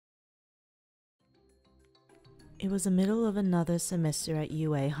It was the middle of another semester at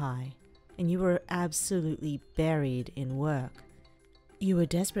UA High, and you were absolutely buried in work. You were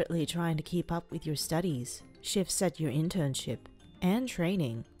desperately trying to keep up with your studies, shifts at your internship, and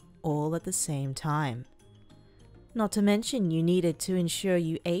training, all at the same time. Not to mention you needed to ensure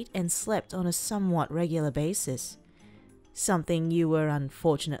you ate and slept on a somewhat regular basis, something you were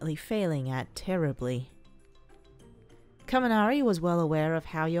unfortunately failing at terribly. Kaminari was well aware of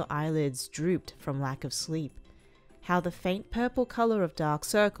how your eyelids drooped from lack of sleep, how the faint purple color of dark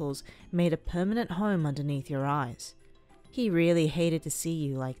circles made a permanent home underneath your eyes. He really hated to see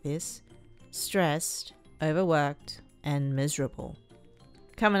you like this, stressed, overworked, and miserable.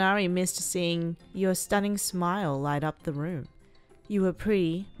 Kaminari missed seeing your stunning smile light up the room. You were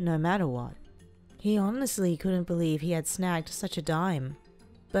pretty no matter what. He honestly couldn't believe he had snagged such a dime,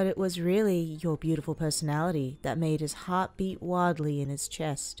 but it was really your beautiful personality that made his heart beat wildly in his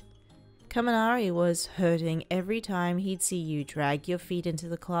chest. Kaminari was hurting every time he'd see you drag your feet into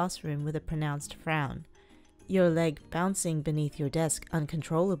the classroom with a pronounced frown, your leg bouncing beneath your desk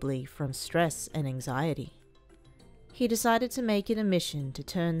uncontrollably from stress and anxiety. He decided to make it a mission to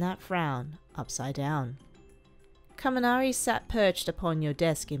turn that frown upside down. Kaminari sat perched upon your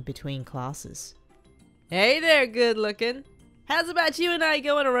desk in between classes. Hey there, good looking. How's about you and I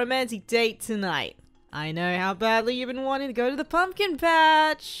go on a romantic date tonight? I know how badly you've been wanting to go to the pumpkin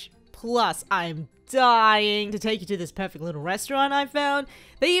patch. Plus, I'm dying to take you to this perfect little restaurant I found.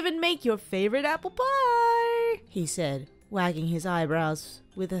 They even make your favorite apple pie, he said, wagging his eyebrows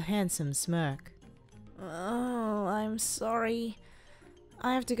with a handsome smirk. Oh, I'm sorry.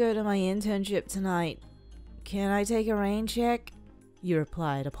 I have to go to my internship tonight. Can I take a rain check? You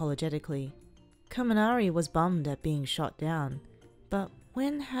replied apologetically. Kaminari was bummed at being shot down, but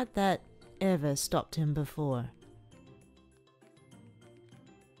when had that ever stopped him before?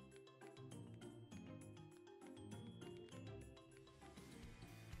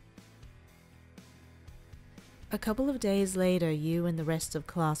 A couple of days later, you and the rest of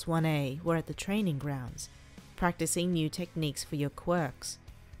Class 1A were at the training grounds, practicing new techniques for your quirks.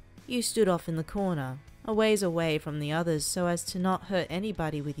 You stood off in the corner, a ways away from the others so as to not hurt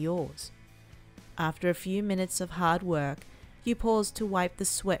anybody with yours. After a few minutes of hard work, you paused to wipe the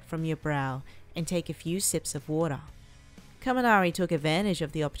sweat from your brow and take a few sips of water. Kaminari took advantage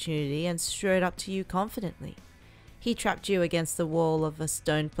of the opportunity and strode up to you confidently. He trapped you against the wall of a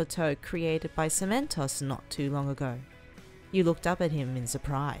stone plateau created by Cementos not too long ago. You looked up at him in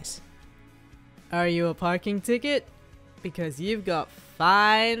surprise. Are you a parking ticket? Because you've got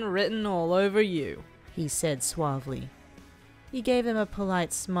fine written all over you, he said suavely. You gave him a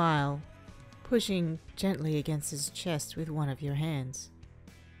polite smile, pushing gently against his chest with one of your hands.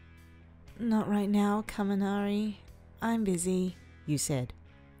 Not right now, Kaminari. I'm busy, you said.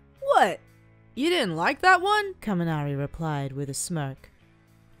 What? You didn't like that one? Kaminari replied with a smirk.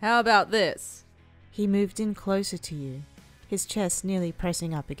 How about this? He moved in closer to you, his chest nearly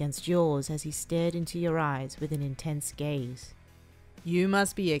pressing up against yours as he stared into your eyes with an intense gaze. You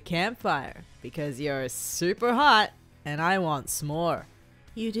must be a campfire, because you're super hot, and I want s'more.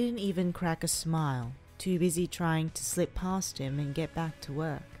 You didn't even crack a smile, too busy trying to slip past him and get back to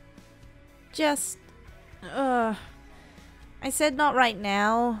work. I said not right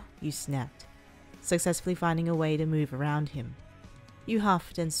now, you snapped, successfully finding a way to move around him. You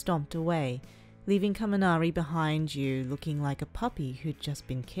huffed and stomped away, leaving Kaminari behind you looking like a puppy who'd just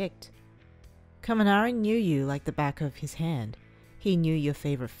been kicked. Kaminari knew you like the back of his hand. He knew your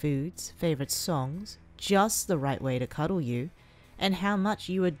favorite foods, favorite songs, just the right way to cuddle you, and how much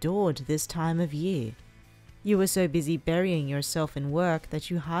you adored this time of year. You were so busy burying yourself in work that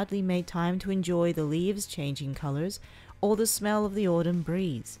you hardly made time to enjoy the leaves changing colors or the smell of the autumn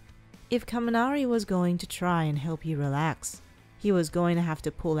breeze. If Kaminari was going to try and help you relax, he was going to have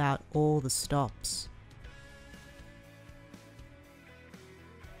to pull out all the stops.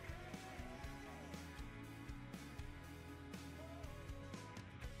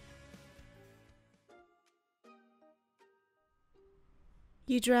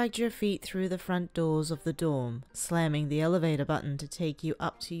 You dragged your feet through the front doors of the dorm, slamming the elevator button to take you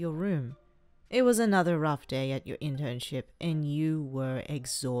up to your room. It was another rough day at your internship, and you were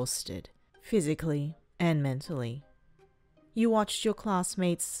exhausted, physically and mentally. You watched your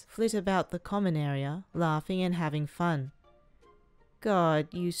classmates flit about the common area, laughing and having fun. God,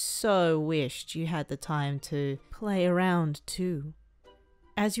 you so wished you had the time to play around too.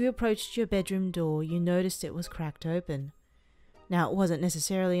 As you approached your bedroom door, you noticed it was cracked open. Now, it wasn't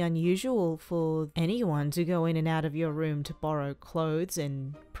necessarily unusual for anyone to go in and out of your room to borrow clothes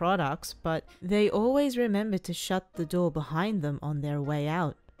and products, but they always remembered to shut the door behind them on their way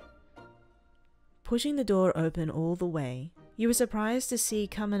out. Pushing the door open all the way, you were surprised to see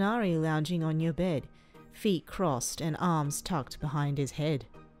Kaminari lounging on your bed, feet crossed and arms tucked behind his head.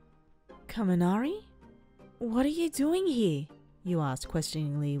 Kaminari? What are you doing here? You asked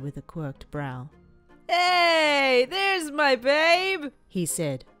questioningly with a quirked brow. Hey, there's my babe, he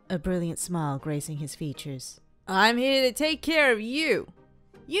said, a brilliant smile gracing his features. I'm here to take care of you.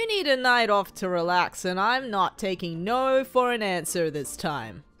 You need a night off to relax, and I'm not taking no for an answer this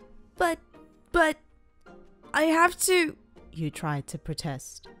time. But, I have to, you tried to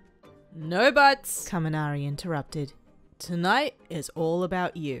protest. No buts, Kaminari interrupted. Tonight is all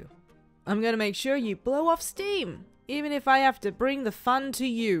about you. I'm gonna make sure you blow off steam, even if I have to bring the fun to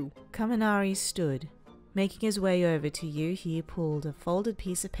you. Kaminari stood. Making his way over to you, he pulled a folded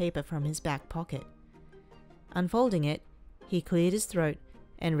piece of paper from his back pocket. Unfolding it, he cleared his throat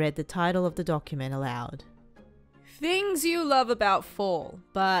and read the title of the document aloud. Things you love about fall,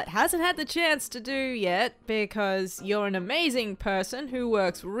 but hasn't had the chance to do yet because you're an amazing person who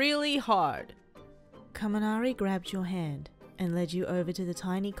works really hard. Kaminari grabbed your hand and led you over to the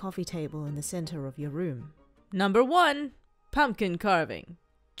tiny coffee table in the center of your room. Number 1, pumpkin carving.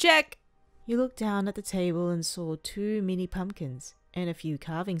 Check. You looked down at the table and saw 2 mini pumpkins and a few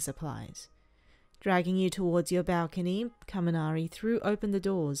carving supplies. Dragging you towards your balcony, Kaminari threw open the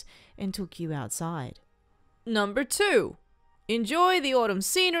doors and took you outside. Number 2, enjoy the autumn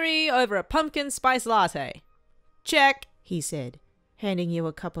scenery over a pumpkin spice latte. Check, he said, handing you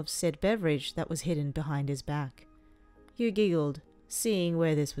a cup of said beverage that was hidden behind his back. You giggled, seeing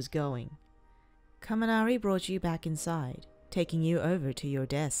where this was going. Kaminari brought you back inside, taking you over to your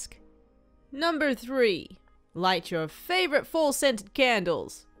desk. Number 3, light your favorite fall-scented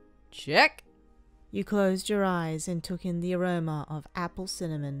candles. Check. You closed your eyes and took in the aroma of apple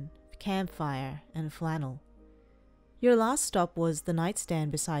cinnamon, campfire, and flannel. Your last stop was the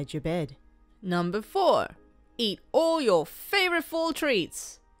nightstand beside your bed. Number 4, eat all your favorite fall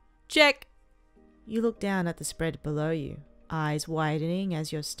treats. Check. You looked down at the spread below you, eyes widening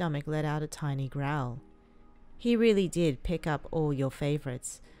as your stomach let out a tiny growl. He really did pick up all your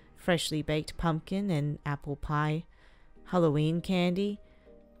favorites. Freshly baked pumpkin and apple pie, Halloween candy,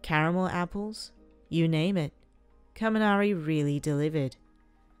 caramel apples, you name it. Kaminari really delivered.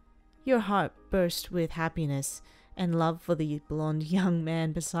 Your heart burst with happiness and love for the blonde young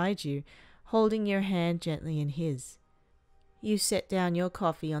man beside you, holding your hand gently in his. You set down your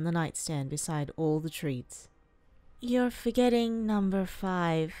coffee on the nightstand beside all the treats. You're forgetting number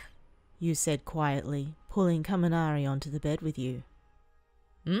 5, you said quietly, pulling Kaminari onto the bed with you.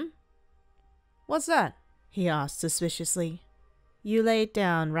 What's that? He asked suspiciously. You laid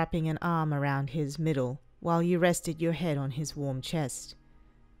down, wrapping an arm around his middle, while you rested your head on his warm chest.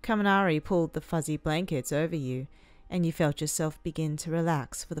 Kaminari pulled the fuzzy blankets over you, and you felt yourself begin to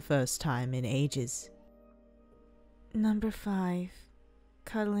relax for the first time in ages. Number 5.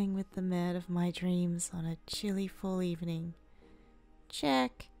 Cuddling with the man of my dreams on a chilly fall evening.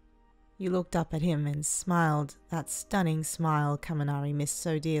 Check. You looked up at him and smiled, that stunning smile Kaminari missed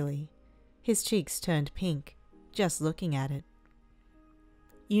so dearly. His cheeks turned pink, just looking at it.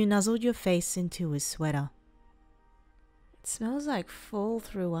 You nuzzled your face into his sweater. It smells like fall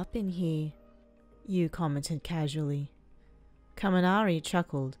threw up in here, you commented casually. Kaminari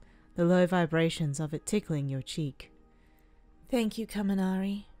chuckled, the low vibrations of it tickling your cheek. Thank you,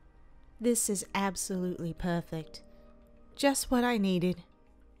 Kaminari. This is absolutely perfect. Just what I needed.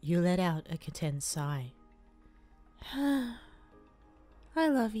 You let out a content sigh. I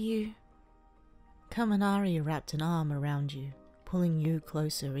love you. Kaminari wrapped an arm around you, pulling you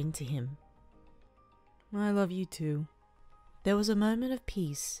closer into him. I love you too. There was a moment of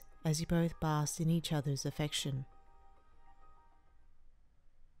peace as you both basked in each other's affection.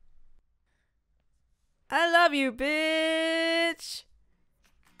 I love you, bitch.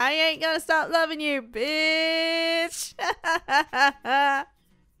 I ain't gonna stop loving you, bitch.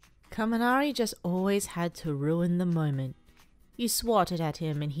 Kaminari just always had to ruin the moment. You swatted at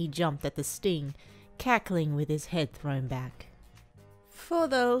him and he jumped at the sting, cackling with his head thrown back. For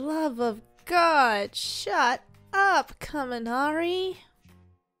the love of God, shut up, Kaminari.